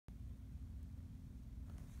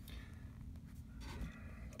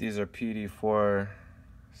These are PD46C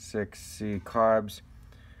carbs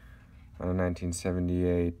on a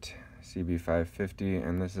 1978 cb550,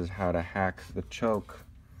 and this is how to hack the choke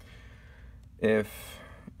if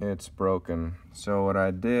it's broken. So what I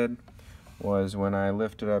did was, when I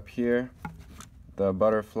lifted up here, the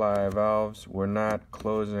butterfly valves were not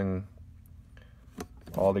closing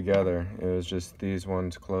all together. It was just these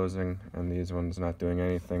ones closing and these ones not doing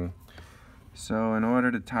anything. So in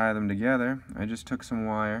order to tie them together, I just took some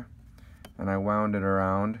wire and I wound it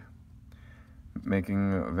around,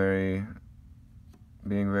 being very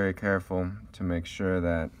careful to make sure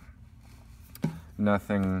that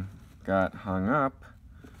nothing got hung up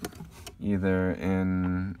either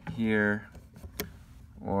in here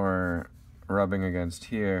or rubbing against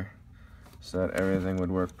here, so that everything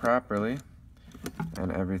would work properly,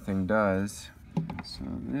 and everything does. So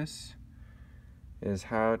this is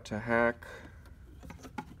how to hack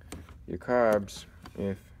your carbs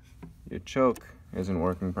if your choke isn't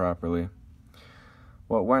working properly.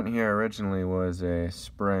 What went here originally was a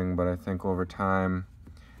spring, but I think over time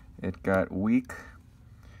it got weak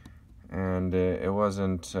and it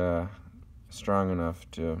wasn't strong enough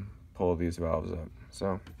to pull these valves up.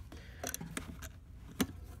 So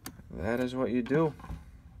that is what you do.